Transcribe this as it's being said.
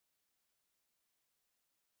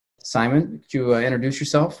Simon, could you introduce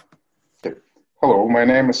yourself? Hello, my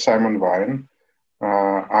name is Simon Vine.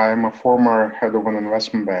 I'm a former head of an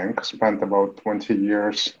investment bank, spent about 20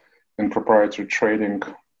 years in proprietary trading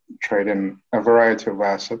a variety of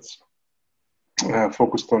assets,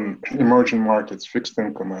 focused on emerging markets, fixed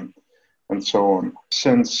income, and so on.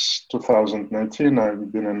 Since 2019,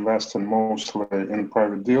 I've been investing mostly in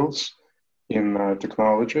private deals, in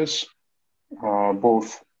technologies,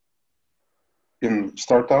 both in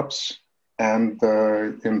startups and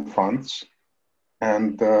in funds.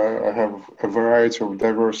 And I have a variety of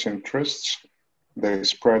diverse interests. They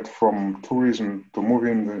spread from tourism to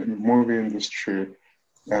movie industry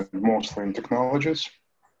and mostly in technologies.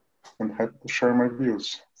 I'm happy to share my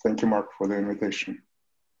views. Thank you, Mark, for the invitation.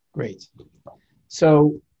 Great.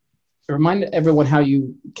 So remind everyone how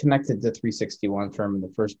you connected to 360 ONE firm in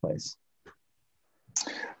the first place.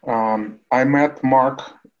 I met Mark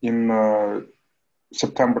in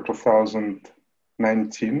September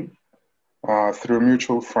 2019 through a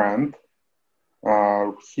mutual friend.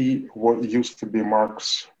 He used to be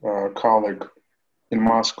Mark's colleague in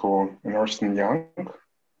Moscow in Ernst & Young,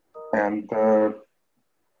 and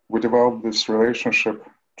we developed this relationship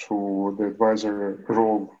to the advisory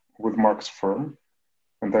role with Mark's firm,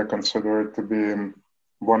 and I consider it to be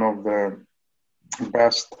one of the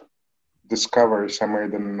best discoveries I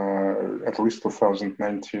made in at least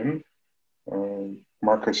 2019.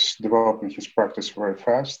 Mark is developing his practice very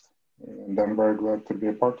fast, and I'm very glad to be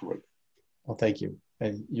a part of it. Well, thank you.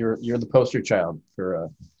 And you're the poster child for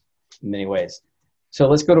in many ways. So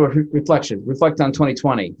let's go to a reflection. Reflect on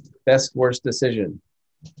 2020. Best, worst decision.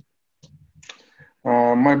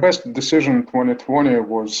 My best decision in 2020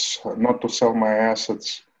 was not to sell my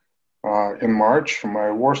assets in March. My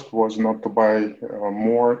worst was not to buy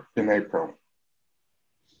more in April.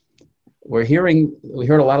 We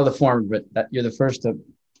heard a lot of the former, but you're the first to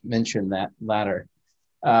mention that latter.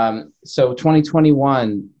 So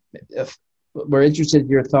 2021, if we're interested in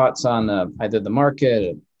your thoughts on either the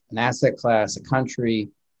market, an asset class, a country,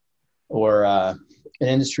 or an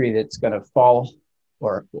industry that's going to fall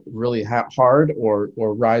or really hard or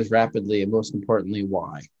rise rapidly, and most importantly,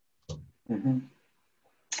 why? Mm-hmm.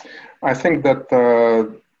 I think that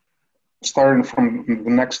starting from the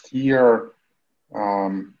next year,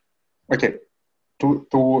 okay,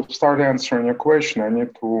 to start answering your question, I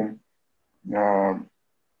need to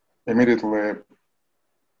immediately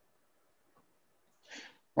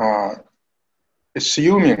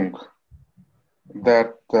assuming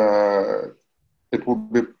that it will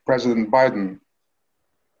be President Biden,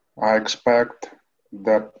 I expect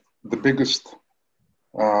that the biggest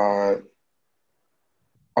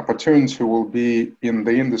opportunity will be in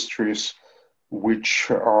the industries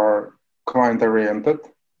which are client-oriented,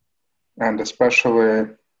 and especially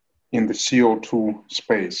in the CO2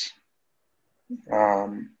 space.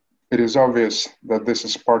 It is obvious that this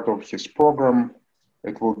is part of his program.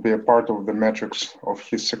 It will be a part of the metrics of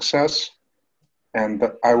his success. And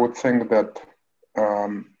I would think that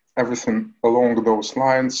everything along those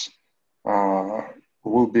lines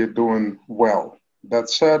will be doing well. That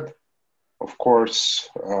said, of course,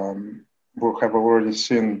 we have already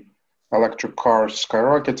seen electric cars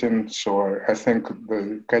skyrocketing. So I think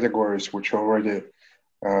the categories which already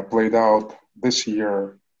played out this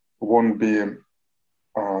year won't be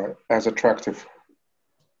as attractive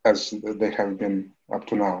as they have been up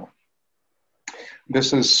to now.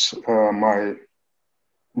 This is my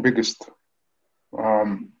biggest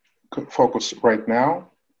focus right now.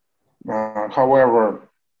 However,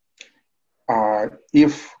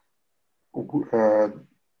 if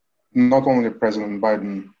not only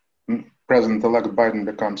President-elect Biden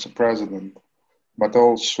becomes a president, but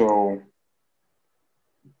also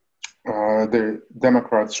the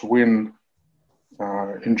Democrats win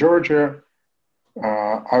in Georgia,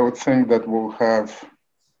 I would think that we'll have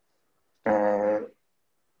a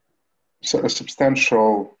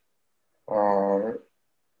substantial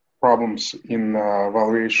problems in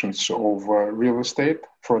valuations of real estate,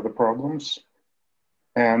 further problems,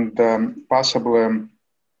 and possibly a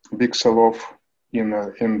big sell-off in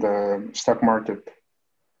the stock market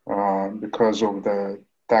because of the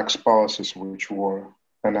tax policies which were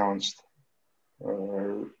announced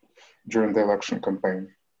during the election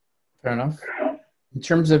campaign. Fair enough. In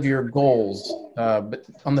terms of your goals, but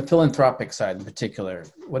on the philanthropic side in particular,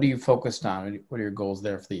 what are you focused on? What are your goals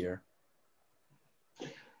there for the year?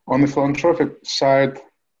 On the philanthropic side,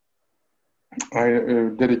 I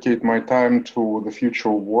dedicate my time to the future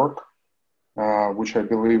of work, which I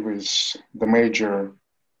believe is the major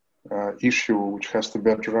issue which has to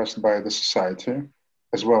be addressed by the society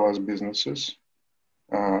as well as businesses.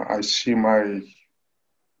 I see my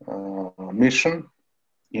mission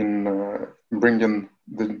in bringing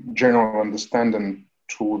the general understanding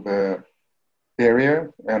to the area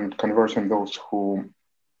and converting those who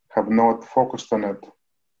have not focused on it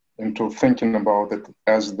into thinking about it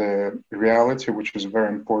as the reality, which is very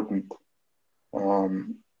important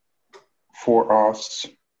for us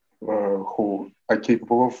who are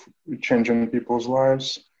capable of changing people's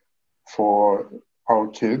lives, for our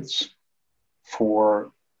kids,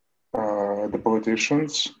 for the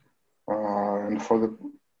politicians, and for the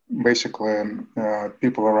basically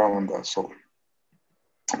people around us.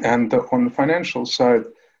 And on the financial side,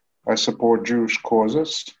 I support Jewish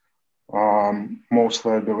causes.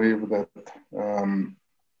 Mostly, I believe that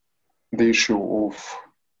the issue of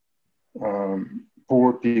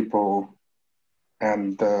poor people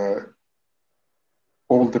and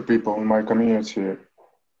older people in my community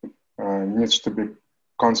needs to be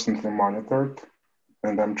constantly monitored,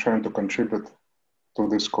 and I'm trying to contribute to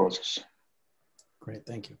these causes. Great,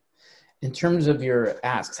 thank you. In terms of your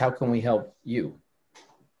asks, how can we help you?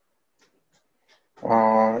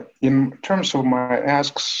 In terms of my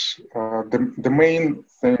asks, the main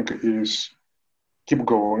thing is keep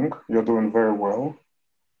going. You're doing very well.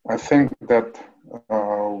 I think that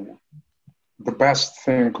the best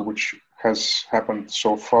thing which has happened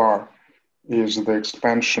so far is the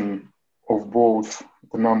expansion of both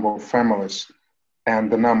the number of families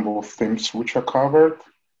and the number of themes which are covered.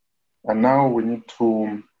 And now we need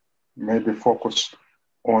to maybe focus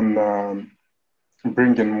on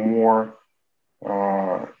bringing more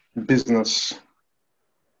business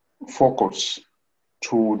focus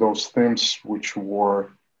to those themes which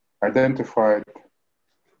were identified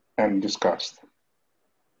and discussed.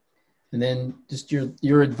 And then just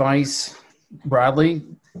your advice broadly,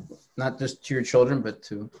 not just to your children, but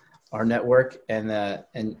to our network, and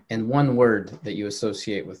one word that you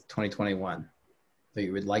associate with 2021 that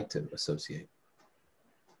you would like to associate.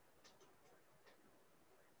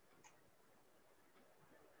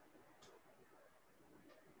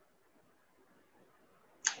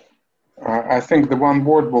 I think the one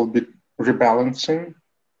word will be rebalancing.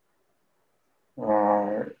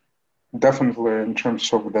 Definitely in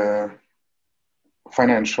terms of the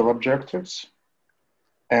financial objectives,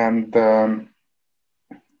 and the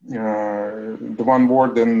one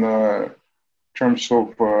word in terms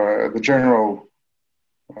of the general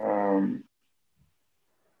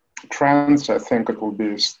trends, I think it will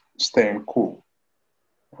be staying cool.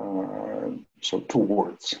 So 2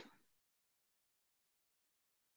 words.